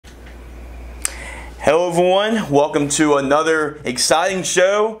Hello everyone, welcome to another exciting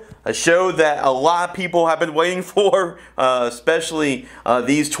show. A show that a lot of people have been waiting for, especially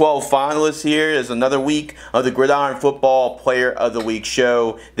these 12 finalists here. Is another week of the Gridiron Football Player of the Week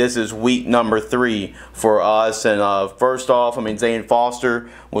show. This is week number 3 for us. And first off, Zane Foster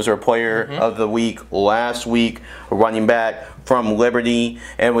was our Player of the Week last week, running back from Liberty.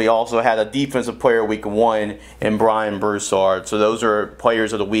 And we also had a Defensive Player Week 1 in Brian Broussard. So those are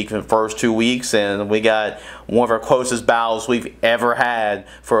Players of the Week in the first 2 weeks. And we got one of our closest battles we've ever had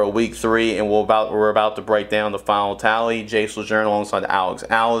for a week 3, and we're about to break down the final tally. Jace Lejeune alongside Alex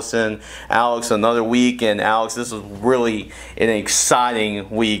Allison. Alex, another week, and Alex, this is really an exciting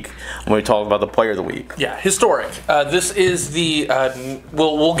week when we talk about the Player of the Week. Yeah, historic. This is the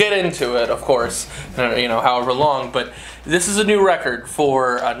we'll get into it, of course, however long, but this is a new record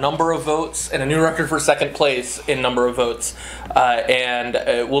for a number of votes and a new record for second place in number of votes. And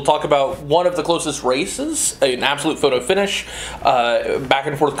we'll talk about one of the closest races, an absolute photo finish, back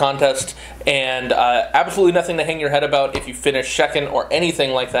and forth contest, and absolutely nothing to hang your head about if you finish second or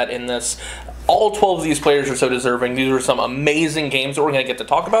anything like that in this. All 12 of these players are so deserving. These are some amazing games that we're going to get to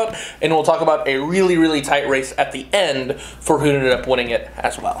talk about, and we'll talk about a really, really tight race at the end for who ended up winning it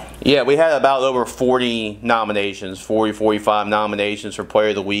as well. Yeah, we had about over 40 nominations, 45 nominations for Player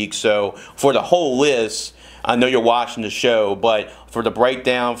of the Week. So for the whole list, I know you're watching the show, but for the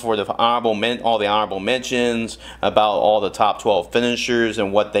breakdown, for the all the honorable mentions about all the top 12 finishers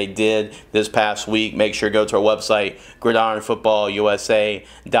and what they did this past week, make sure to go to our website,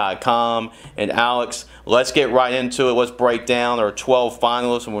 gridironfootballusa.com. And Alex, let's get right into it. Let's break down our 12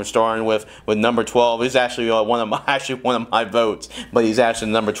 finalists, and we're starting with number 12. He's actually one of my votes, but he's actually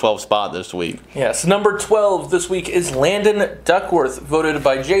the number 12 spot this week. Yes, number 12 this week is Landon Duckworth, voted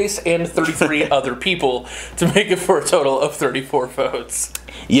by Jace and 33 other people to make it for a total of 34 votes.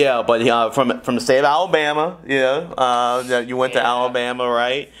 Yeah, but from the state of Alabama, you went to Alabama,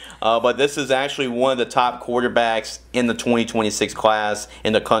 right? But this is actually one of the top quarterbacks in the 2026 class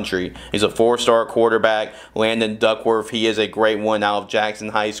in the country. He's a 4-star quarterback, Landon Duckworth. He is a great one out of Jackson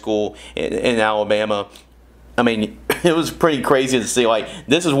High School in Alabama. It was pretty crazy to see.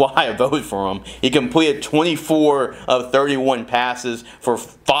 This is why I voted for him. He completed 24 of 31 passes for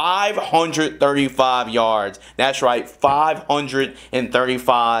 535 yards. That's right,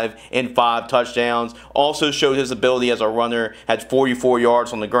 535 and 5 touchdowns. Also showed his ability as a runner. Had 44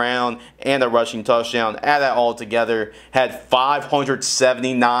 yards on the ground and a rushing touchdown. Add that all together, had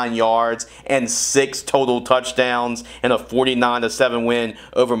 579 yards and 6 total touchdowns and a 49-7 win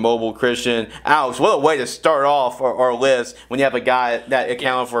over Mobile Christian. Alex, what a way to start off our list when you have a guy that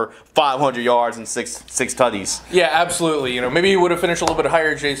accounted for 500 yards and six tutties. Yeah, absolutely. Maybe you would have finished a little bit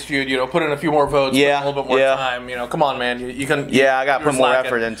higher, Jace, if you put in a few more votes, a little bit more time. Come on, man. You can. Yeah, I got to put more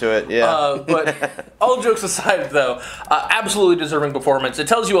effort into it. Yeah. But all jokes aside, though, absolutely deserving performance. It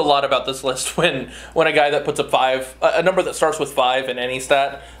tells you a lot about this list when a guy that puts up a number that starts with 5 in any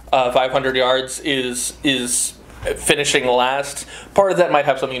stat, 500 yards is finishing last. Part of that might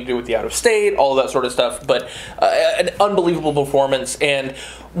have something to do with the out of state, all of that sort of stuff, but an unbelievable performance. And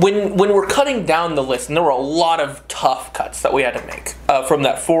when we're cutting down the list, and there were a lot of tough cuts that we had to make from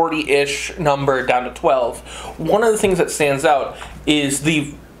that 40-ish number down to 12, one of the things that stands out is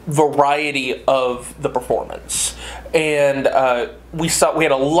the variety of the performance. And we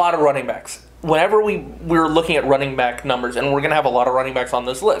had a lot of running backs. Whenever we were looking at running back numbers, and we're going to have a lot of running backs on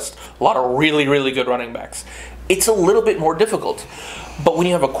this list, a lot of really, really good running backs, it's a little bit more difficult. But when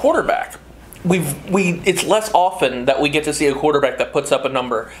you have a quarterback, it's less often that we get to see a quarterback that puts up a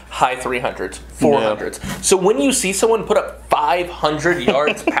number high 300s, 400s. Yeah. So when you see someone put up 500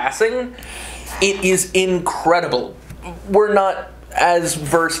 yards passing, it is incredible. We're not as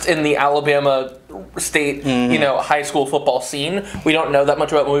versed in the Alabama state, high school football scene. We don't know that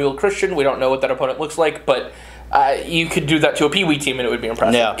much about Mobile Christian. We don't know what that opponent looks like, but you could do that to a Pee Wee team and it would be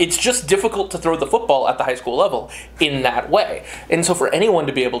impressive. Yeah. It's just difficult to throw the football at the high school level in that way. And so for anyone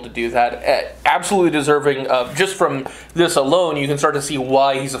to be able to do that, absolutely deserving of, just from this alone, you can start to see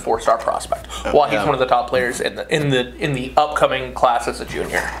why he's a 4-star prospect, why he's one of the top players in the upcoming class as a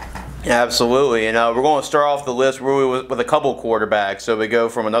junior. Absolutely, and we're going to start off the list really with a couple quarterbacks. So we go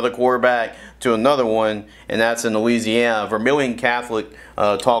from another quarterback to another one, and that's in Louisiana. Vermilion Catholic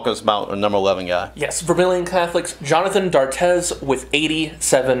talk us about a number 11 guy. Yes, Vermilion Catholics, Jonathan D'Arthez with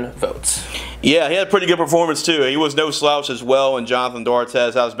 87 votes. Yeah, he had a pretty good performance too. He was no slouch as well, and Jonathan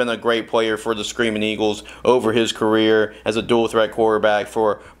D'Arthez has been a great player for the Screaming Eagles over his career as a dual-threat quarterback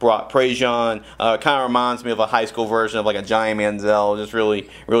for Brock Prejean. Kind of reminds me of a high school version of like a Johnny Manziel. Just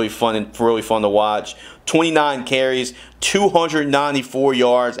really fun to watch. 29 carries, 294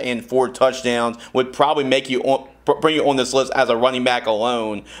 yards, and 4 touchdowns would probably bring you on this list as a running back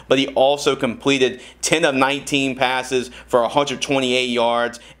alone, but he also completed 10 of 19 passes for 128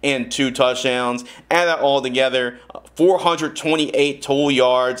 yards and 2 touchdowns. Add that all together, 428 total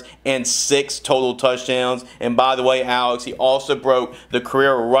yards and 6 total touchdowns. And by the way, Alex, he also broke the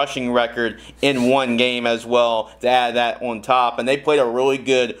career rushing record in one game as well to add that on top. And they played a really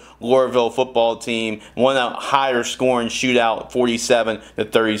good Loreauville football team, won a higher scoring shootout,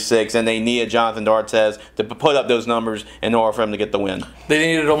 47-36, and they needed Jonathan D'Arthez to put up those numbers in order for him to get the win. They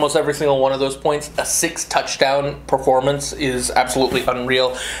needed almost every single one of those points. A 6-touchdown performance is absolutely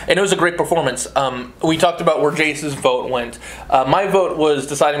unreal, and it was a great performance. We talked about where Jace's vote went. My vote was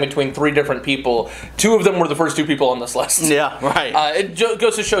deciding between 3 different people. 2 of them were the first 2 people on this list. Yeah, right. It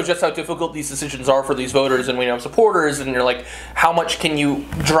goes to show just how difficult these decisions are for these voters, and we have supporters, and you're like, how much can you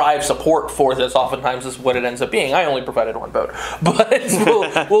drive support for this? Oftentimes is what it ends up being. I only provided 1 vote, but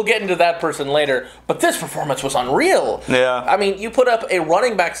we'll get into that person later. But this performance was unreal. Yeah. I mean, you put up a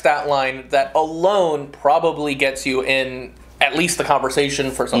running back stat line that alone probably gets you in at least the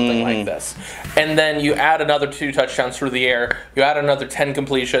conversation for something like this. And then you add another 2 touchdowns through the air, you add another 10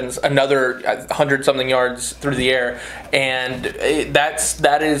 completions, another 100-something yards through the air, and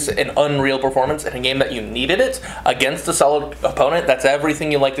that is an unreal performance in a game that you needed it against a solid opponent. That's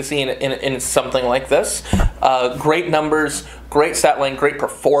everything you like to see in something like this. Great numbers, great stat line, great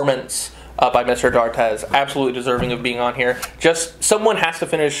performance by Mr. D'Arthez. Absolutely deserving of being on here. Just someone has to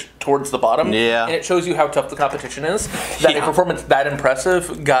finish towards the bottom. Yeah. And it shows you how tough the competition is. That a performance that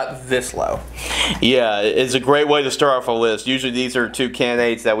impressive got this low. Yeah, it's a great way to start off a list. Usually these are 2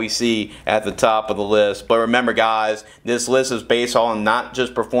 candidates that we see at the top of the list. But remember, guys, this list is based on not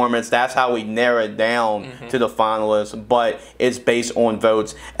just performance. That's how we narrow it down to the finalists. But it's based on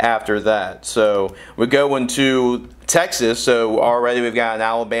votes after that. So we're going to Texas, so already we've got an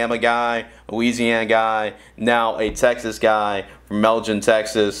Alabama guy, Louisiana guy, now a Texas guy from Elgin,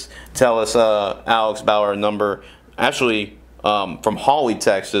 Texas. Tell us, Alex, about our number, actually from Hawley,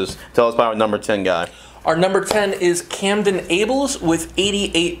 Texas. Tell us about our number 10 guy. Our number 10 is Camden Ables with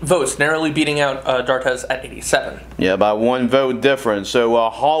 88 votes, narrowly beating out D'Arthez at 87. Yeah, by 1 vote difference. So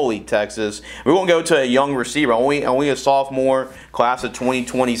Hawley, Texas. We're going to go to a young receiver, only a sophomore, class of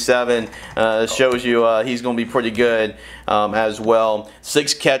 2027. Shows you he's going to be pretty good as well.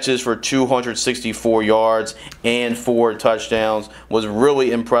 6 catches for 264 yards and 4 touchdowns. Was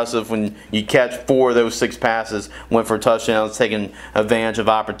really impressive when you catch 4 of those 6 passes, went for touchdowns, taking advantage of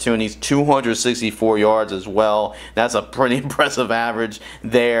opportunities. 264 yards as well. That's a pretty impressive average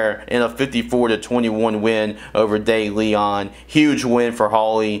there in a 54-21 win over De Leon. Huge win for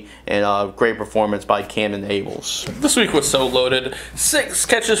Hawley and a great performance by Camden Ables. This week was so loaded. 6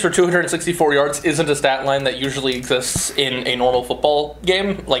 catches for 264 yards isn't a stat line that usually exists in a normal football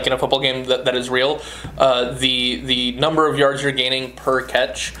game, like in a football game that is real. The number of yards you're gaining per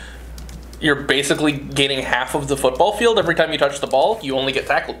catch, you're basically gaining half of the football field every time you touch the ball. You only get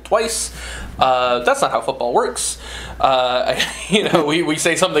tackled twice. That's not how football works. We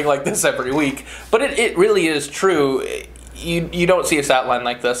say something like this every week, but it really is true. You don't see a stat line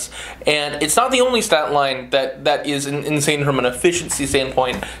like this, and it's not the only stat line that is insane from an efficiency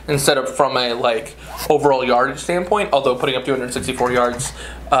standpoint instead of from a overall yardage standpoint. Although putting up 264 yards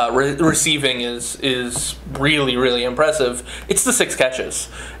receiving is really impressive. It's the 6 catches.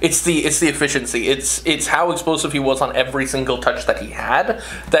 It's the efficiency. It's how explosive he was on every single touch that he had.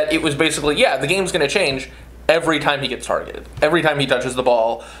 That it was basically, the game's going to change every time he gets targeted. Every time he touches the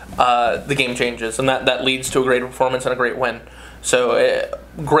ball, the game changes, and that leads to a great performance and a great win. So,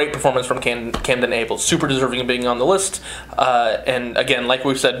 great performance from Camden Ables. Super deserving of being on the list. And again, like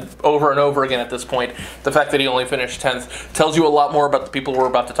we've said over and over again at this point, the fact that he only finished 10th tells you a lot more about the people we're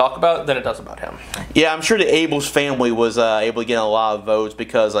about to talk about than it does about him. Yeah, I'm sure the Ables family was able to get a lot of votes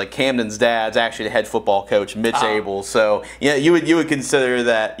because Camden's dad's actually the head football coach, Mitch Ables. So, you would consider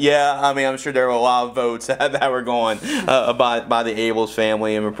that. Yeah, I mean, I'm sure there were a lot of votes that were going by the Ables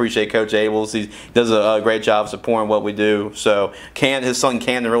family, and we appreciate Coach Ables. He does a great job supporting what we do. So, So his son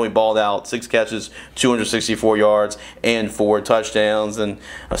Camden really balled out. 6 catches, 264 yards, and 4 touchdowns. And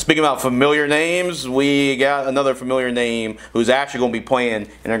speaking about familiar names, we got another familiar name who's actually going to be playing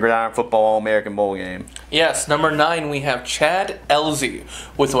in a Gridiron Football All-American Bowl game. Yes, number 9, we have Chad Elzy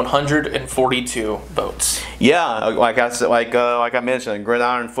with 142 votes. Yeah, like I mentioned,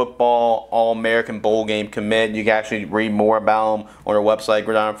 Gridiron Football All-American Bowl game commit. You can actually read more about him on our website,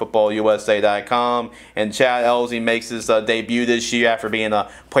 gridironfootballusa.com. And Chad Elzy makes his debut this year after being a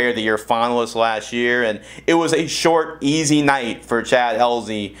Player of the Year finalist last year. And it was a short, easy night for Chad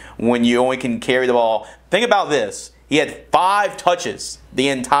Elzy when you only can carry the ball. Think about this. He had 5 touches the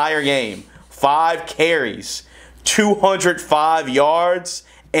entire game, 5 carries, 205 yards,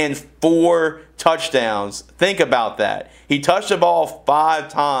 and 4 touchdowns. Think about that. He touched the ball 5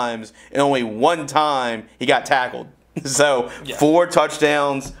 times, and only 1 time he got tackled. So, 4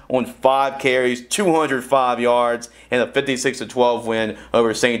 touchdowns on 5 carries, 205 yards, and a 56-12 win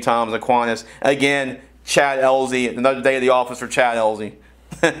over St. Thomas Aquinas. Again, Chad Elzy, another day of the office for Chad Elzy.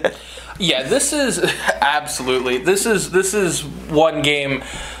 Yeah, this is absolutely. This is one game.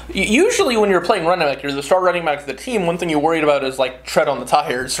 Usually, when you're playing running back, you're the star running back of the team. One thing you're worried about is like tread on the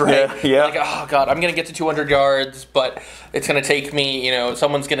tires, right? Yeah. Like, oh god, I'm gonna get to 200 yards, but it's gonna take me.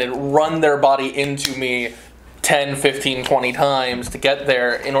 Someone's gonna run their body into me 10, 15, 20 times to get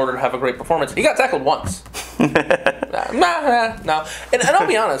there in order to have a great performance. He got tackled once. No. And I'll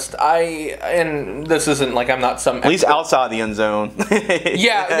be honest, and this isn't like I'm not some at least outside the end zone.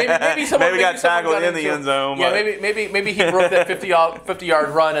 Yeah, maybe someone maybe got tackled in the end zone. Yeah, maybe he broke that 50-yard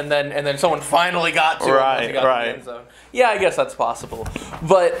run and then someone finally got to him once he got to the end zone. Yeah, I guess that's possible.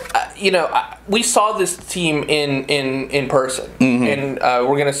 But we saw this team in person, and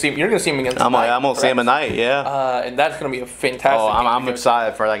you're gonna see him against. I'm gonna see him tonight. Yeah, and that's gonna be a fantastic. Oh, I'm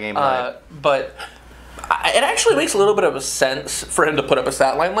excited for that game tonight. But it actually makes a little bit of a sense for him to put up a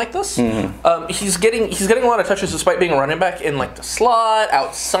stat line like this. He's getting a lot of touches despite being a running back in like the slot,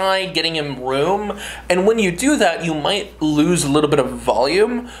 outside, getting him room. And when you do that, you might lose a little bit of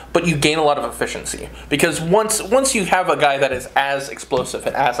volume, but you gain a lot of efficiency. Because once you have a guy that is as explosive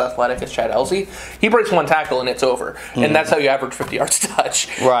and as athletic as Chad Elzy, he breaks 1 tackle and it's over. And that's how you average 50 yards a touch.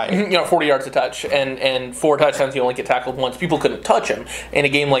 Right. 40 yards a touch. And 4 touchdowns, you only get tackled once. People couldn't touch him. In a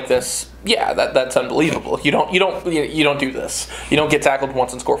game like this, yeah, that's unbelievable. You don't do this. You don't get tackled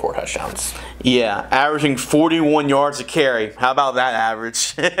once and score 4 touchdowns. Yeah, averaging 41 yards a carry. How about that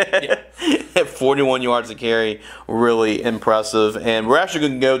average? 41 yards a carry, really impressive. And we're actually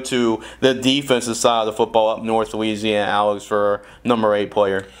going to go to the defensive side of the football up North Louisiana, Alex, for number 8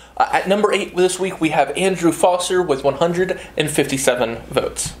 player. At number 8 this week, we have Andrew Foster with 157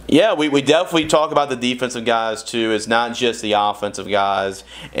 votes. Yeah, we definitely talk about the defensive guys, too. It's not just the offensive guys.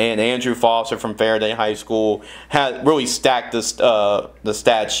 And Andrew Foster from Faraday High School had really stacked the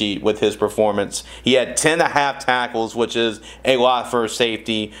stat sheet with his performance. He had 10.5 tackles, which is a lot for a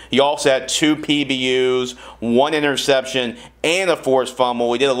safety. He also had 2 PBUs, 1 interception, and a forced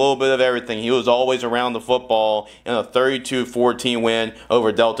fumble. He did a little bit of everything. He was always around the football in a 32-14 win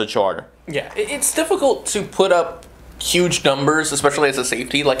over Delta Charter. Yeah, it's difficult to put up huge numbers, especially as a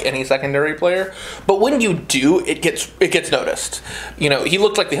safety, like any secondary player. But when you do, it gets noticed. He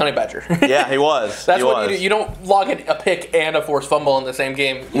looked like the Honey Badger. Yeah, he was. That's what you do. You don't log a pick and a forced fumble in the same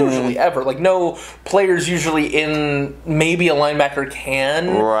game usually ever. Like no players usually in maybe a linebacker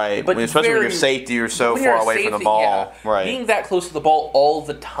can. Right. But especially when you're safety, you're so far away from the ball. Yeah, right. Being that close to the ball all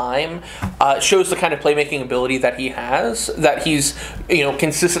the time shows the kind of playmaking ability that he has. That he's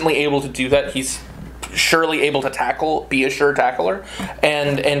consistently able to do that. He's surely able to tackle, be a sure tackler,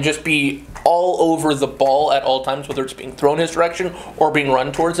 and just be all over the ball at all times, whether it's being thrown his direction or being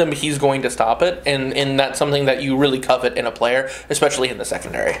run towards him, he's going to stop it, and that's something that you really covet in a player, especially in the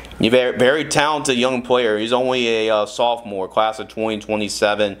secondary. You're very, very talented young player. He's only a sophomore, class of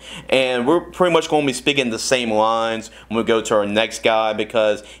 2027, and we're pretty much going to be speaking the same lines when we go to our next guy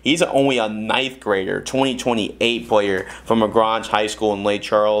because he's only a 9th grader, 2028 player from LaGrange High School in Lake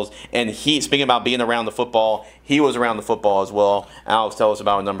Charles, and speaking about being around the football, he was around the football as well. Alex, tell us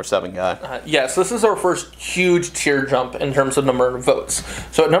about a number 7 guy. Yes, this is our first huge tier jump in terms of number of votes.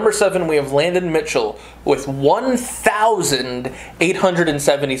 So at number 7, we have Landon Mitchell with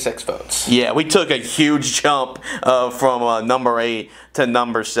 1,876 votes. Yeah, we took a huge jump from number 8 to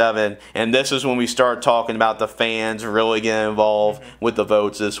number 7, and this is when we start talking about the fans really getting involved with the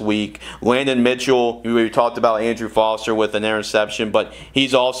votes this week. Landon Mitchell, we talked about Andrew Foster with an interception, but he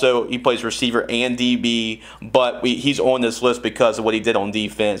plays receiver and DB, but he's on this list because of what he did on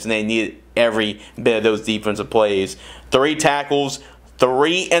defense, and they needed every bit of those defensive plays. 3 tackles,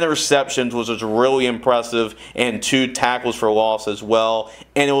 3 interceptions, which was really impressive, and 2 tackles for loss as well.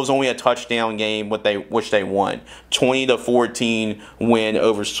 And it was only a touchdown game, which they won. 20-14 win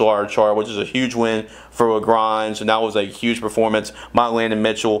over Char, which is a huge win for Grimes, and that was a huge performance by Landon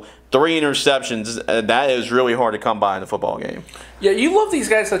Mitchell. 3 interceptions, that is really hard to come by in a football game. Yeah, you love these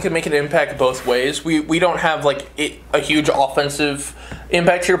guys that can make an impact both ways. We don't have a huge offensive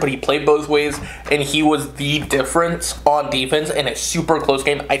impact here, but he played both ways, and he was the difference on defense in a super close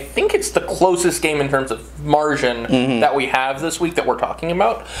game. I think it's the closest game in terms of margin that we have this week that we're talking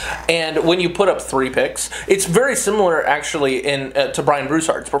about. And when you put up 3 picks, it's very similar actually to Brian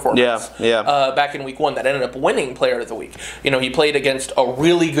Broussard's performance. Back in week 1 that ended up winning Player of the Week. He played against a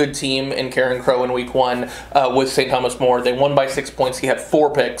really good team in Karen Crow in week 1 with St. Thomas More. They won by 6 points. He had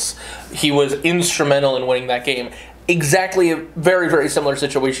 4 picks. He was instrumental in winning that game. Exactly a very, very similar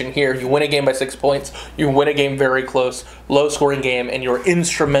situation here. You win a game by 6 points. You win a game very close, low-scoring game, and you're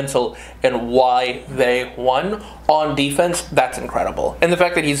instrumental in why they won. On defense, that's incredible. And the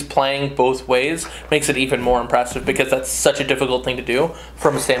fact that he's playing both ways makes it even more impressive because that's such a difficult thing to do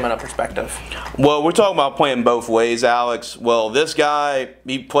from a stamina perspective. Well, we're talking about playing both ways, Alex. Well, this guy,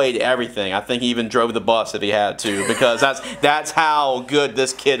 he played everything. I think he even drove the bus if he had to because that's how good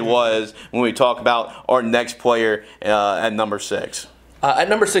this kid was when we talk about our next player at number 6. At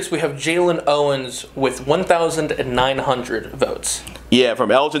number 6, we have Jalen Owens with 1,900 votes. Yeah, from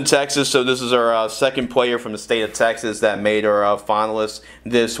Elgin, Texas. So this is our second player from the state of Texas that made our finalists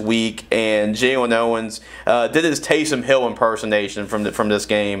this week. And Jalen Owens did his Taysom Hill impersonation from this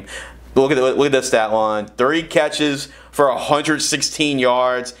game. Look at this stat line: 3 catches for 116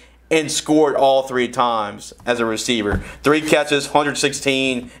 yards. And scored all 3 times as a receiver. 3 catches,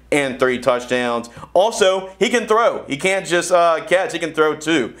 116, and 3 touchdowns. Also, he can throw. He can't just catch. He can throw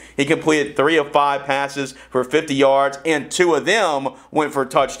too. He completed 3 of 5 passes for 50 yards, and 2 of them went for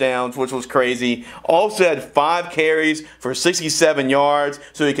touchdowns, which was crazy. Also had 5 carries for 67 yards,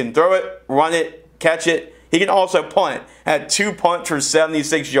 so he can throw it, run it, catch it. He can also punt. Had 2 punts for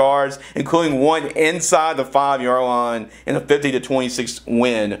 76 yards, including 1 inside the 5-yard line in a 50-26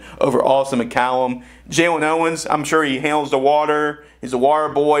 win over Austin McCallum. Jalen Owens, I'm sure he handles the water. He's a water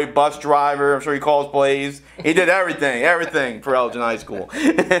boy, bus driver. I'm sure he calls plays. He did everything for Elgin High School.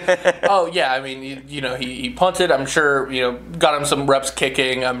 Oh yeah, I mean, he punted. I'm sure got him some reps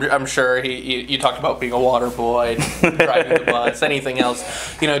kicking. I'm sure you talked about being a water boy, driving the bus, anything else.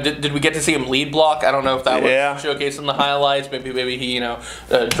 Did we get to see him lead block? I don't know if that was showcased in the highlights. Maybe he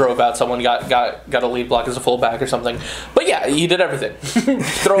drove out someone, got a lead block as a fullback or something. But yeah, he did everything: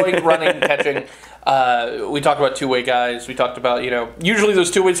 throwing, running, catching. We talked about two-way guys. We talked about, usually those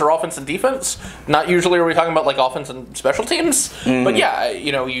two ways are offense and defense. Not usually are we talking about, offense and special teams. Mm-hmm. But, yeah,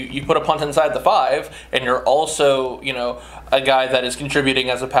 you put a punt inside the 5, and you're also, a guy that is contributing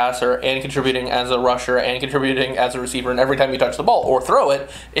as a passer and contributing as a rusher and contributing as a receiver. And every time you touch the ball or throw it,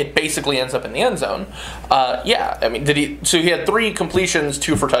 it basically ends up in the end zone. So he had 3 completions,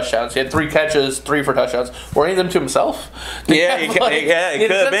 2 for touchdowns. He had 3 catches, 3 for touchdowns. Were any of them to himself? It could have been.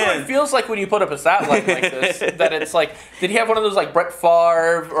 That's what it feels like when you put up a stat line like this. That it's did he have one of those Brett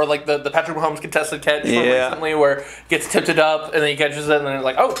Favre or the Patrick Mahomes contested catch from recently where it gets tipped it up and then he catches it and then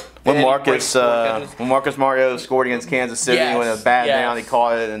it's when Marcus Mariota scored against Kansas City when it was bad down, he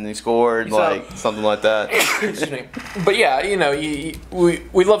caught it and he scored something like that. Excuse me. But yeah,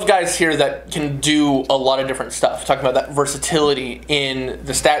 we love guys here that can do a lot of different stuff. Talking about that versatility in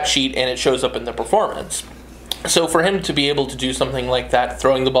the stat sheet and it shows up in the performance. So for him to be able to do something like that,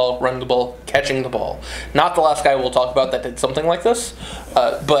 throwing the ball, running the ball, catching the ball, not the last guy we'll talk about that did something like this,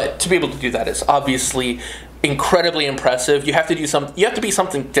 but to be able to do that is obviously incredibly impressive. You have to be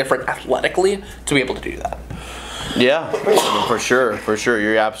something different athletically to be able to do that. Yeah, for sure.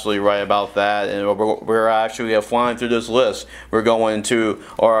 You're absolutely right about that. And we're actually flying through this list. We're going to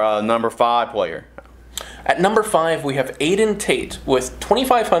our number 5 player. At number 5, we have Aiden Tate with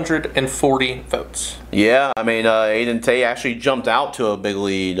 2,540 votes. Yeah, Aiden Tate actually jumped out to a big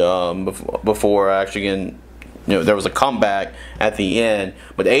lead before actually getting, there was a comeback at the end.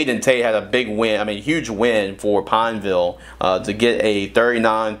 But Aiden Tate had a big win, huge win for Pineville to get a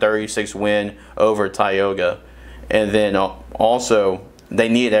 39-36 win over Tioga. And then also, they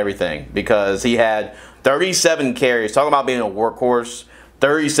needed everything because he had 37 carries. Talking about being a workhorse,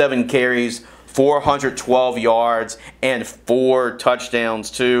 37 carries, 412 yards, and 4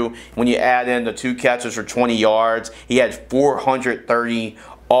 touchdowns too. When you add in the 2 catches for 20 yards, he had 430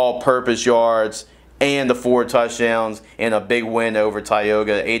 all-purpose yards and the 4 touchdowns and a big win over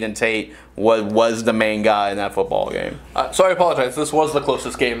Tioga. Aiden Tate was the main guy in that football game. So I apologize. This was the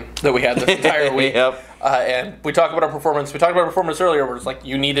closest game that we had this entire week. Yep. And we talked about our performance. We talked about our performance earlier where it's like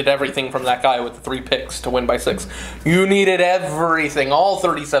you needed everything from that guy with the 3 picks to win by 6. You needed everything, all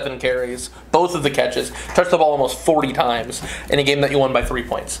 37 carries, both of the catches, touched the ball almost 40 times in a game that you won by 3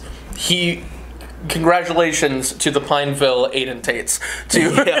 points. Congratulations to the Pineville Aiden Tates.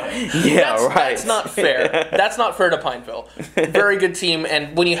 Right. That's not fair. That's not fair to Pineville. Very good team,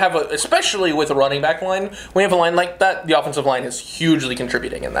 and when you have especially with a running back line, when you have a line like that, the offensive line is hugely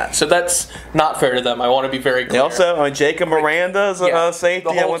contributing in that. So that's not fair to them. I want to be very clear. Also, Jacob Miranda's a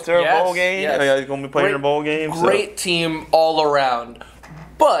safety that went to a bowl game. He's going to be playing in a bowl game. Great team all around.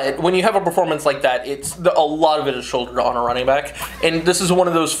 But when you have a performance like that, a lot of it is shouldered on a running back, and this is one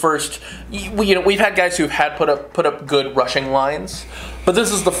of those first. We've had guys who've had put up good rushing lines, but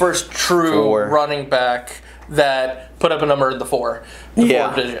this is the first true running back that put up a number in the 4.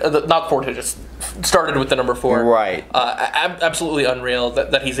 Not 4 digits. Started with the number 4. Right. Absolutely unreal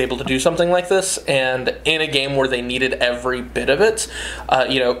that he's able to do something like this, and in a game where they needed every bit of it.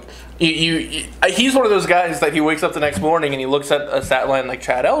 He's one of those guys that he wakes up the next morning and he looks at a stat line like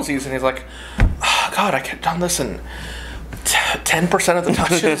Chad Elsie's and he's like, oh, God, I could have done this in 10% of the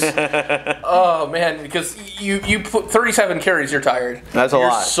touches. Oh, man, because you put 37 carries, you're tired. That's a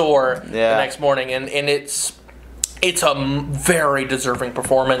lot. You're sore the next morning, and it's a very deserving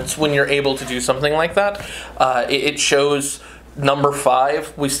performance when you're able to do something like that. It shows number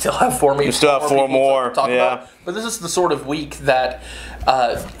 5. We still have 4 more. We still have 4 more. To talk about. But this is the sort of week that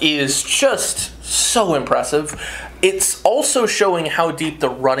is just so impressive. It's also showing how deep the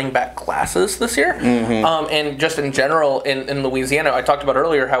running back class is this year. And just in general in Louisiana, I talked about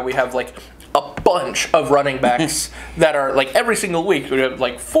earlier how we have like a bunch of running backs that are like every single week we have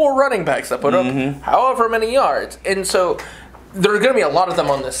like 4 running backs that put up however many yards. And so there are going to be a lot of them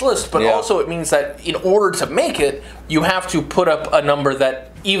on this list, but also it means that in order to make it, you have to put up a number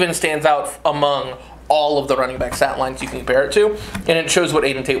that even stands out among all of the running back stat lines you can compare it to. And it shows what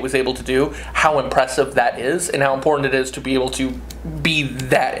Aiden Tate was able to do, how impressive that is, and how important it is to be able to be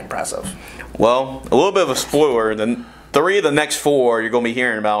that impressive. Well, a little bit of a spoiler. 3 of the next 4 you're going to be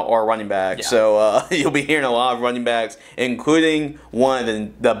hearing about are running backs. So you'll be hearing a lot of running backs, including one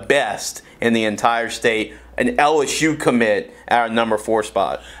of the best in the entire state, an LSU commit at our number 4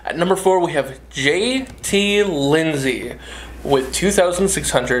 spot. At number 4, we have J.T. Lindsey with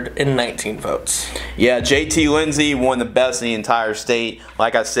 2,619 votes. Yeah, J.T. Lindsey, one of the best in the entire state.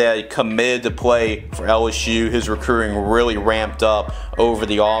 Like I said, committed to play for LSU. His recruiting really ramped up over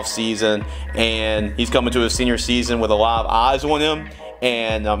the offseason, and he's coming to his senior season with a lot of eyes on him.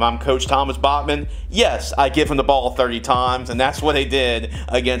 And I'm Coach Thomas Bachman. Yes, I give him the ball 30 times, and that's what they did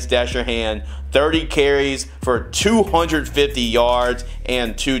against Destrehan. 30 carries for 250 yards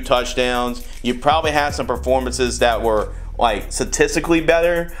and 2 touchdowns. You probably had some performances that were like statistically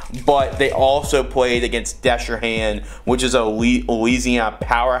better, but they also played against Destrehan, which is a Louisiana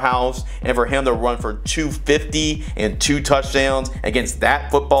powerhouse, and for him to run for 250 and 2 touchdowns against that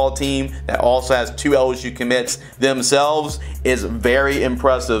football team that also has 2 LSU commits themselves is very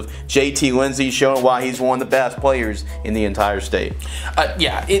impressive. JT Lindsey showing why he's one of the best players in the entire state.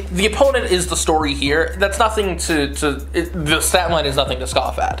 The opponent is the story here. That's nothing the stat line is nothing to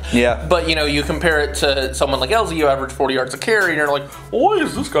scoff at. Yeah. But you compare it to someone like Elsie, you average 40 yards a carry, and you're like, well, why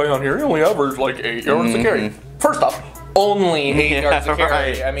is this guy on here? He only averaged like 8 yards a carry. First off, only 8 yards a carry.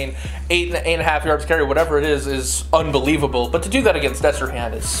 Right. I mean, 8.5 yards a carry, whatever it is unbelievable. But to do that against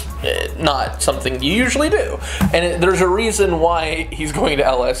Destrehan is not something you usually do. And there's a reason why he's going to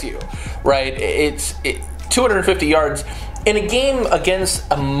LSU, right? It's 250 yards in a game against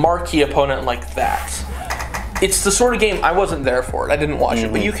a marquee opponent like that. It's the sort of game, I wasn't there for it. I didn't watch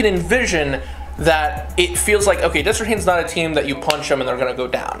it. But you can envision that it feels like, okay, Destrehan's not a team that you punch them and they're going to go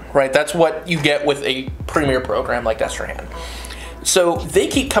down, right? That's what you get with a premier program like Destrehan. So they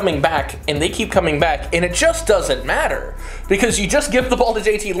keep coming back, and they keep coming back, and it just doesn't matter because you just give the ball to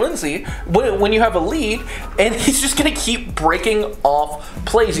JT Lindsey when you have a lead, and he's just going to keep breaking off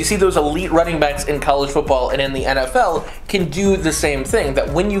plays. You see those elite running backs in college football and in the NFL can do the same thing,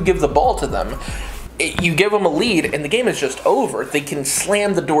 that when you give the ball to them, you give them a lead, and the game is just over. They can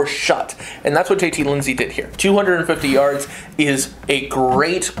slam the door shut, and that's what JT Lindsey did here. 250 yards is a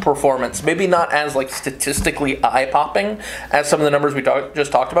great performance. Maybe not as statistically eye-popping as some of the numbers we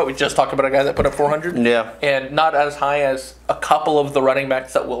just talked about. We just talked about a guy that put up 400. Yeah. And not as high as a couple of the running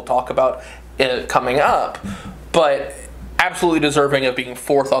backs that we'll talk about coming up, but absolutely deserving of being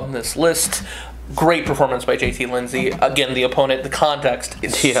 4th on this list. Great performance by JT Lindsay. Again, the opponent, the context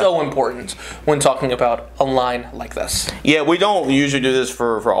is so important when talking about a line like this. Yeah, we don't usually do this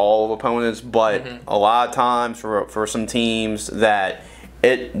for all of opponents, but a lot of times for some teams that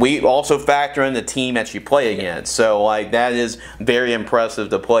we also factor in the team that you play against. So, like, that is very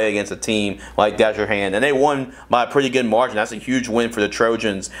impressive to play against a team like Destrehan. And they won by a pretty good margin. That's a huge win for the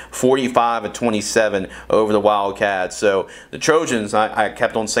Trojans, 45-27 over the Wildcats. So, the Trojans, I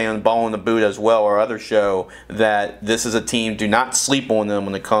kept on saying Ball in the Boot as well, our other show, that this is a team, do not sleep on them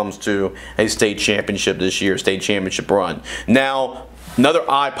when it comes to a state championship this year, state championship run. Now, another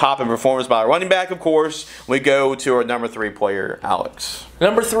eye-popping performance by a running back, of course. We go to our number 3 player, Alex.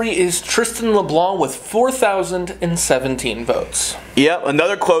 Number 3 is Tristan LeBlanc with 4,017 votes. Yep,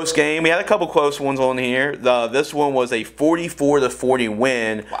 another close game. We had a couple close ones on here. This one was a 44-40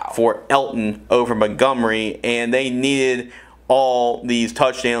 win for Elton over Montgomery, and they needed all these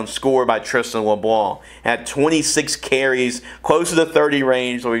touchdowns scored by Tristan LeBlanc. Had 26 carries, close to the 30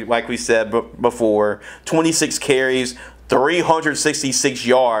 range, like we said before. 26 carries, 366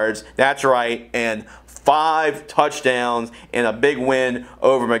 yards, that's right, and 5 touchdowns and a big win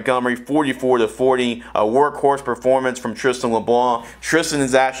over Montgomery, 44-40. A workhorse performance from Tristan LeBlanc. Tristan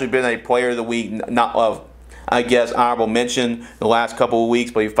has actually been a player of the week, not of, I guess, honorable mention the last couple of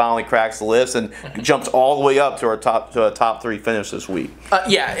weeks, but he finally cracks the list and jumps all the way up to a top 3 finish this week.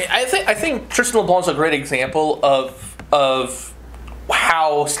 Yeah, I think Tristan LeBlanc's a great example of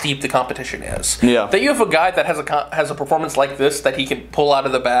how steep the competition is. Yeah. That you have a guy that has a performance like this that he can pull out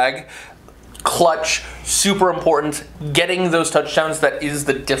of the bag, clutch, super important, getting those touchdowns that is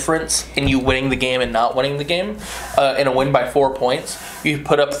the difference in you winning the game and not winning the game. In a win by 4 points, you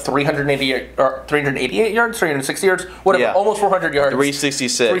put up 388 yards, 360 yards, whatever, almost 400 yards.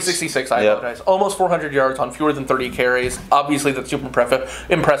 366. 366, I apologize. Almost 400 yards on fewer than 30 carries. Obviously, that's super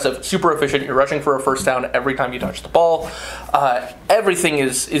impressive, super efficient. You're rushing for a first down every time you touch the ball. Everything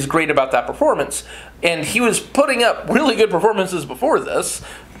is great about that performance. And he was putting up really good performances before this,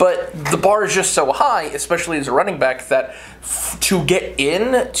 but the bar is just so high, especially as a running back, that to get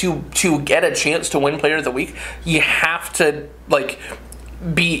in, to get a chance to win Player of the Week, you have to,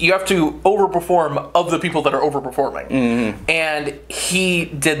 you have to overperform of the people that are overperforming. And he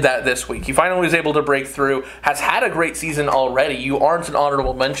did that this week. He finally was able to break through, has had a great season already. You aren't an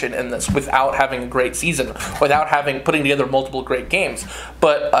honorable mention in this without having a great season, without putting together multiple great games.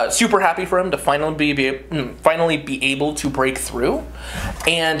 But super happy for him to finally be able to break through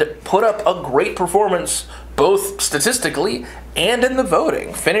and put up a great performance, both statistically and in the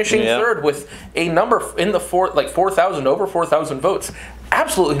voting, finishing third with a number in the 4,000, over 4,000 votes.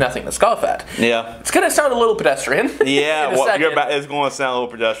 Absolutely nothing to scoff at. Yeah. It's going to sound a little pedestrian. Yeah, it's going to sound a little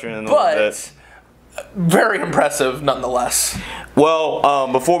pedestrian in a little bit. Very impressive nonetheless. Well,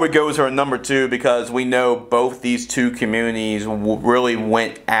 before we go to our number 2, because we know both these two communities really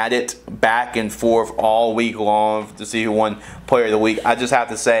went at it back and forth all week long to see who won Player of the Week, I just have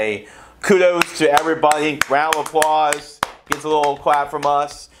to say kudos to everybody. Round of applause. Gets a little clap from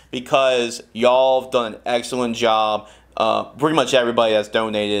us because y'all have done an excellent job. Pretty much everybody that's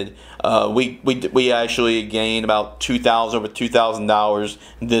donated. We actually gained about over $2,000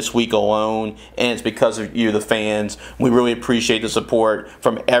 this week alone, and it's because of you, the fans. We really appreciate the support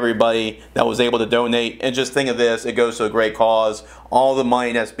from everybody that was able to donate. And just think of this, it goes to a great cause. All the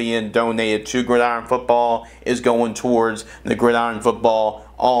money that's being donated to Gridiron Football is going towards the Gridiron Football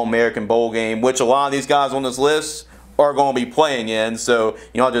All-American Bowl game, which a lot of these guys on this list are going to be playing in, so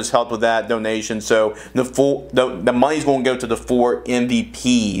I'll just help with that donation. So the money's going to go to the 4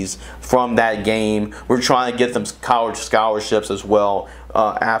 MVPs from that game. We're trying to get them college scholarships as well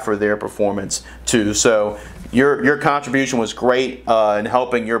after their performance too. So your contribution was great in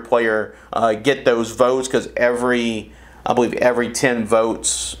helping your player get those votes, because I believe every 10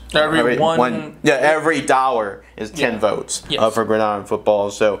 votes, every dollar is 10 votes for Gridiron Football.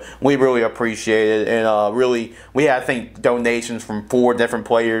 So we really appreciate it, and we had, I think, donations from 4 different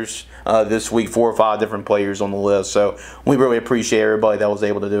players this week, 4 or 5 different players on the list. So we really appreciate everybody that was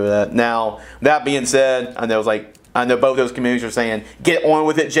able to do that. Now, that being said, I know both those communities are saying, get on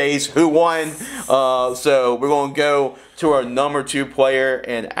with it, Jace. Who won? So we're going to go to our number 2 player,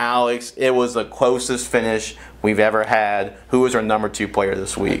 and Alex, it was the closest finish we've ever had. Who is our number 2 player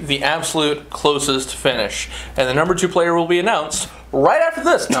this week? The absolute closest finish. And the number 2 player will be announced right after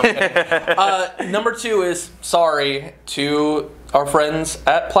this. No, I'm kidding. Number 2 is, sorry to our friends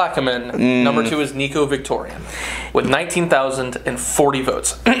at Plaquemine, number 2 is Nico Victorian with 19,040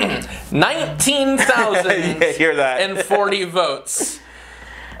 votes. 19,040 votes.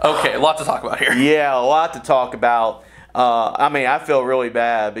 Okay, a lot to talk about here. Yeah, a lot to talk about. I mean, I feel really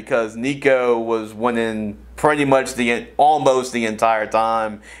bad because Nico was winning pretty much almost the entire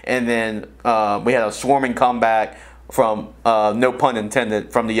time, and then we had a swarming comeback from no pun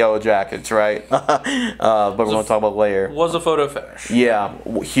intended from the Yellow Jackets, right? But we're going to talk about later. Was a photo finish. Yeah,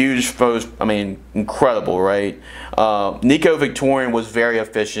 huge photos. I mean, incredible, right? Nico Victorian was very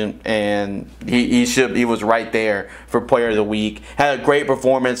efficient, and he was right there for Player of the Week. Had a great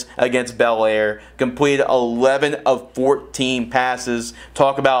performance against Bel Air. Completed 11 of 14 passes.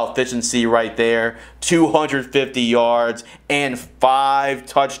 Talk about efficiency right there. 250 yards and 5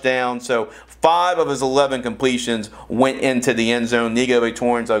 touchdowns. So 5 of his 11 completions went into the end zone. Nico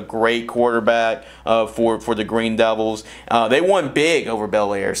Victorian's a great quarterback for the Green Devils. They won big over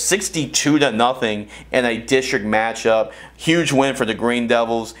Bel Air, 62-0 in a district matchup. Huge win for the Green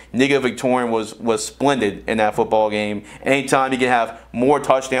Devils. Nico Victorian was splendid in that football game. Anytime you can have more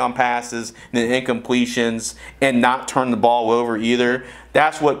touchdown passes than incompletions and not turn the ball over either,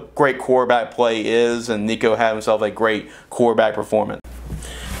 that's what great quarterback play is, and Nico had himself a great quarterback performance.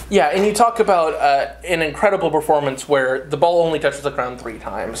 Yeah, and you talk about an incredible performance where the ball only touches the ground 3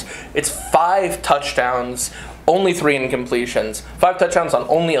 times. It's 5 touchdowns, only 3 incompletions. 5 touchdowns on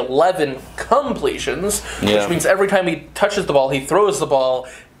only 11 completions, which means every time he touches the ball, he throws the ball,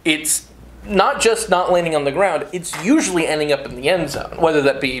 it's not just not landing on the ground, it's usually ending up in the end zone, whether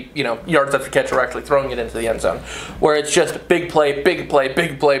that be, yards after catch or actually throwing it into the end zone, where it's just big play, big play,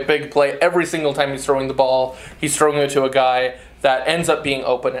 big play, big play. Every single time he's throwing the ball, he's throwing it to a guy that ends up being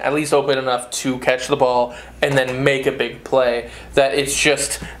open, at least open enough to catch the ball and then make a big play, that it's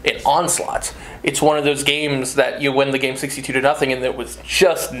just an onslaught. It's one of those games that you win the game 62-0 and it was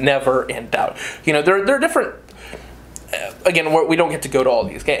just never in doubt. There are different... Again, we don't get to go to all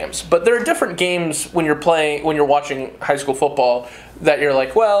these games, but there are different games when you're watching high school football that you're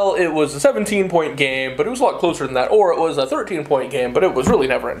like, well, it was a 17-point game, but it was a lot closer than that, or it was a 13-point game, but it was really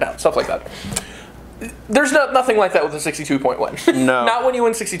never in doubt, stuff like that. There's nothing like that with a 62-point win. No. Not when you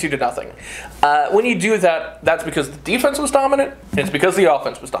win 62-0. When you do that, that's because the defense was dominant, and it's because the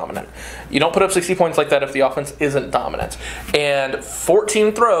offense was dominant. You don't put up 60 points like that if the offense isn't dominant. And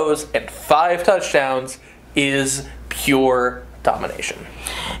 14 throws and 5 touchdowns is pure domination.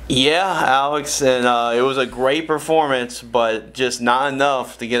 Yeah, Alex, and it was a great performance, but just not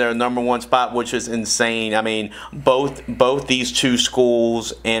enough to get our #1 spot, which is insane. I mean, both these two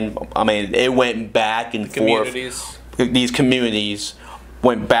schools, and I mean, it went back and forth. These communities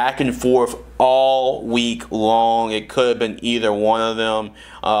went back and forth all week long. It could have been either one of them.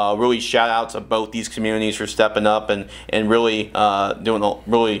 Really shout out to both these communities for stepping up and really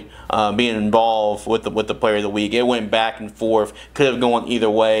being involved with the Player of the Week. It went back and forth. Could have gone either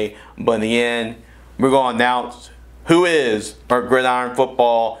way, but in the end, we're going to announce who is our Gridiron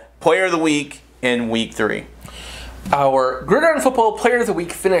Football Player of the Week in Week 3. Our Gridiron Football Player of the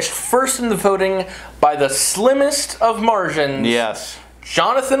Week finished first in the voting by the slimmest of margins. Yes.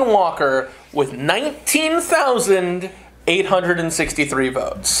 Jonathan Walker with 19,863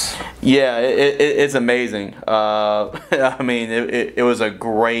 votes. Yeah, it's amazing. I mean, it was a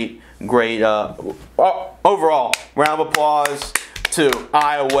great overall round of applause to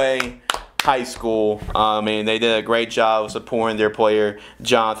Iowa High School. I mean, they did a great job of supporting their player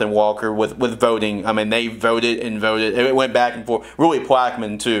Jonathan Walker with voting. I mean, they voted and voted. It went back and forth. Really,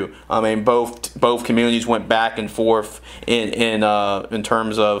 Plaquemine too. I mean, both communities went back and forth in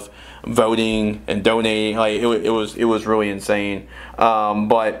terms of voting and donating. Like it was really insane.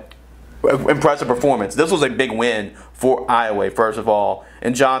 But impressive performance. This was a big win for Iowa, first of all,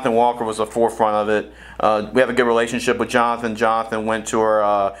 and Jonathan Walker was the forefront of it. We have a good relationship with Jonathan. Jonathan went to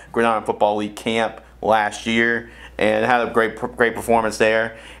our Gridiron Football League camp last year and had a great performance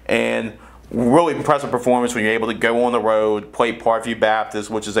there. And really impressive performance when you're able to go on the road, play Parkview Baptist,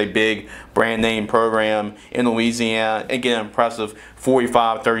 which is a big brand name program in Louisiana, and get an impressive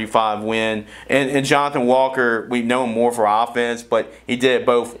 45-35 win. And Jonathan Walker, we've known more for offense, but he did it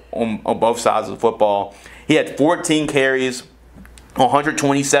both on both sides of the football. He had 14 carries,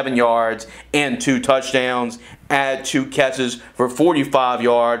 127 yards, and 2 touchdowns, add 2 catches for 45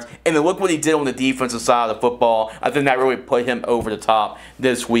 yards. And then look what he did on the defensive side of the football. I think that really put him over the top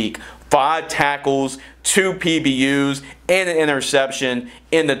this week. 5 tackles, 2 PBUs, and an interception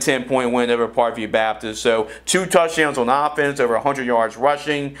in the 10-point win over Parkview Baptist. So 2 touchdowns on offense, over 100 yards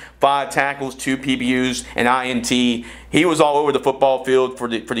rushing, 5 tackles, 2 PBUs, and INT. He was all over the football field for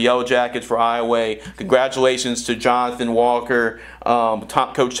the Yellow Jackets for Iowa. Congratulations to Jonathan Walker,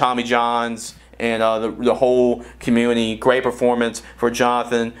 Coach Tommy Johns, and the whole community. Great performance for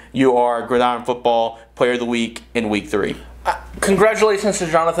Jonathan. You are Gridiron Football Player of the Week in Week 3. Congratulations to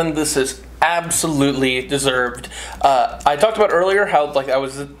Jonathan. This is absolutely deserved. I talked about earlier how I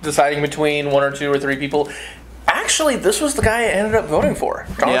was deciding between 1 or 2 or 3 people. Actually, this was the guy I ended up voting for,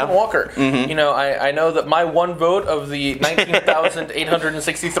 Jonathan Walker. Mm-hmm. I know that my one vote of the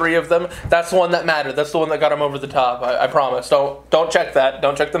 19,863 of them, that's the one that mattered. That's the one that got him over the top. I promise. Don't check that.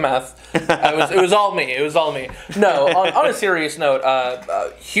 Don't check the math. It was all me. It was all me. No, on a serious note,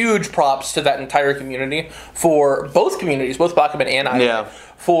 huge props to that entire community for both communities, both Bachman and I,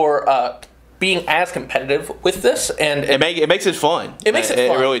 for being as competitive with this, and it makes it fun. It makes it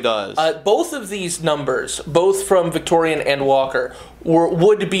fun. It really does. Both of these numbers, both from Victorian and Walker,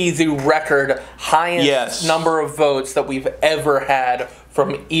 would be the record highest number of votes that we've ever had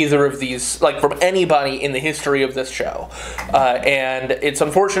from either of these, from anybody in the history of this show. And it's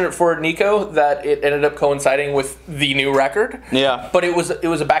unfortunate for Nico that it ended up coinciding with the new record. Yeah. But it was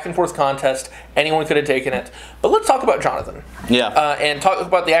a back and forth contest. Anyone could have taken it. But let's talk about Jonathan. Yeah. And talk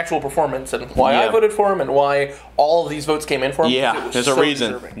about the actual performance and why I voted for him and why all of these votes came in for him. Yeah, there's a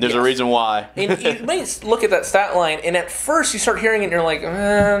reason. Deserving. There's a reason why. And you may look at that stat line, and at first you start hearing it, and you're like,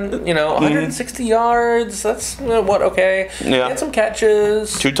 160 yards. That's okay. Yeah. And some catches.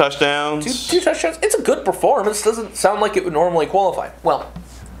 2 touchdowns. Two touchdowns. It's a good performance. Doesn't sound like it would normally qualify. Well,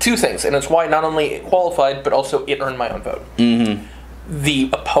 2 things, and it's why not only it qualified, but also it earned my own vote. Mm-hmm. The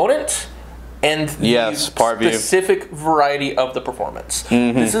opponent and the specific variety of the performance.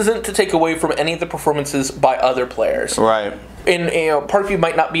 Mm-hmm. This isn't to take away from any of the performances by other players. Right. And Parkview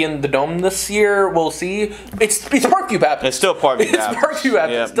might not be in the Dome this year. We'll see. It's Parkview Baptist. It's still Parkview Baptist. It's Parkview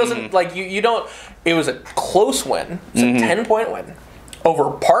Baptist. Yep. Doesn't you don't. It was a close win. It's a 10-point win over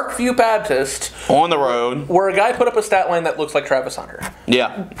Parkview Baptist on the road, where a guy put up a stat line that looks like Travis Hunter.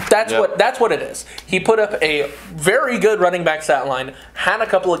 Yeah, that's what it is. He put up a very good running back stat line, had a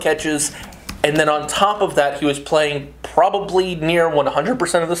couple of catches. And then on top of that, he was playing probably near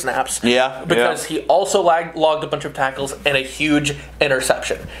 100% of the snaps. Yeah. Because he also logged a bunch of tackles and a huge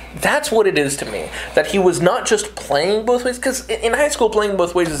interception. That's what it is to me. That he was not just playing both ways. Because in high school, playing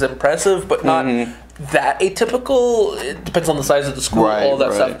both ways is impressive, but not that atypical. It depends on the size of the school, all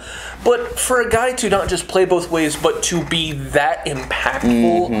that stuff. But for a guy to not just play both ways, but to be that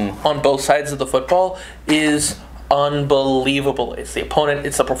impactful on both sides of the football is unbelievable. It's the opponent,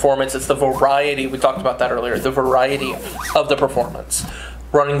 it's the performance, it's the variety. We talked about that earlier. The variety of the performance.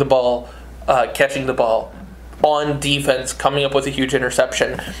 Running the ball, catching the ball, on defense, coming up with a huge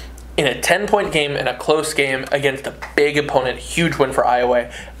interception. In a 10-point game, in a close game against a big opponent, huge win for Iowa,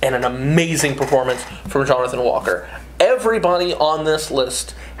 and an amazing performance from Jonathan Walker. Everybody on this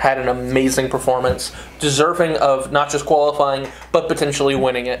list had an amazing performance, deserving of not just qualifying, but potentially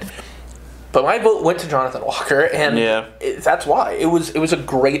winning it. But my vote went to Jonathan Walker, and that's why. It was a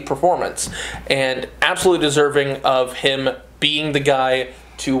great performance, and absolutely deserving of him being the guy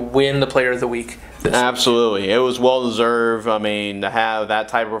to win the Player of the Week. Absolutely. It was well-deserved. I mean, to have that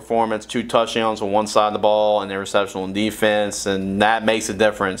type of performance, 2 touchdowns on one side of the ball and interception on defense, and that makes a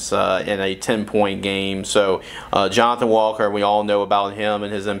difference in a 10-point game. So, Jonathan Walker, we all know about him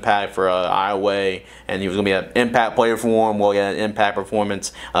and his impact for Iowa, and he was going to be an impact player for him. Well, an impact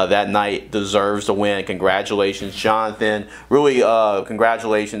performance that night, deserves to win. Congratulations, Jonathan. Really,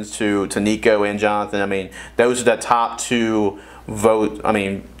 congratulations to Nico and Jonathan. I mean, those are the top 2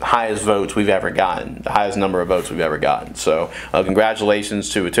 highest votes we've ever gotten, the highest number of votes we've ever gotten. So congratulations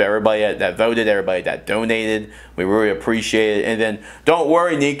to everybody that voted, everybody that donated. We really appreciate it. And then don't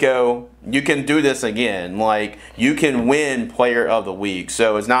worry, Nico, you can do this again. You can win Player of the Week.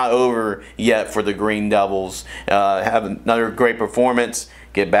 So it's not over yet for the Green Devils. Have another great performance,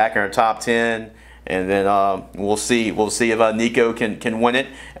 get back in our top 10. And then we'll see if Nico can win it.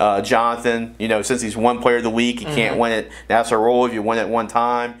 Jonathan, since he's won Player of the Week, he can't win it. That's a rule. If you win it one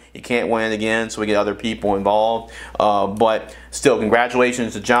time, you can't win it again. So we get other people involved. But still,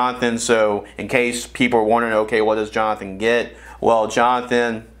 congratulations to Jonathan. So in case people are wondering, okay, what does Jonathan get? Well,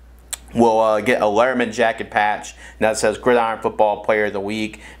 Jonathan will get a Letterman jacket patch that says Gridiron Football Player of the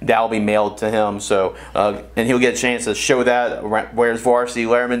Week. That will be mailed to him. So, and he'll get a chance to show that, wear his varsity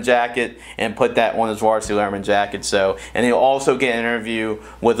Letterman jacket, and put that on his varsity Letterman jacket. So, and he'll also get an interview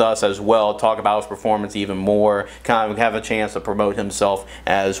with us as well, talk about his performance even more, kind of have a chance to promote himself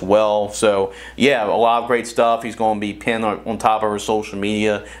as well. So, yeah, a lot of great stuff. He's going to be pinned on top of our social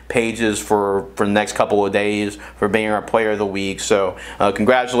media pages for the next couple of days for being our Player of the Week. So,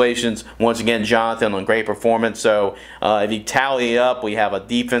 congratulations once again, Jonathan, on great performance. So if you tally it up, we have a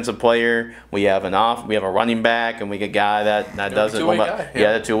defensive player, we have a running back, and we get a guy that does it.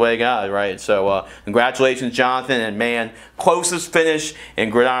 The two-way guy, right? So congratulations, Jonathan, and man, closest finish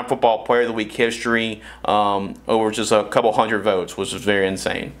in Gridiron Football Player of the Week history, over just a couple hundred votes, which is very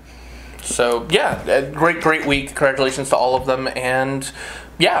insane. So yeah, a great week. Congratulations to all of them, and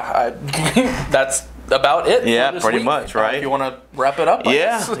yeah, that's about it. Yeah, for this pretty week. much, right? If you want to wrap it up? I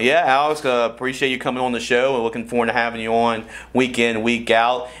guess. Yeah, Alex, appreciate you coming on the show and looking forward to having you on week in, week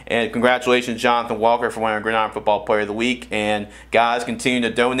out. And congratulations, Jonathan Walker, for winning Gridiron Football Player of the Week. And guys, continue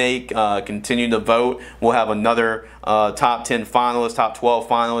to donate, continue to vote. We'll have another top 10 finalists, top 12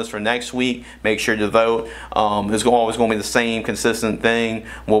 finalists for next week. Make sure to vote. It's always going to be the same consistent thing.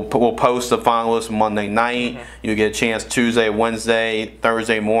 We'll post the finalists Monday night. You get a chance Tuesday, Wednesday,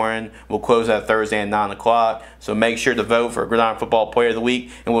 Thursday morning. We'll close that Thursday at 9 o'clock. So make sure to vote for Gridiron Football Player of the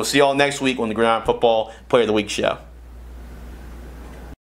Week. And we'll see y'all next week on the Gridiron Football Player of the Week show.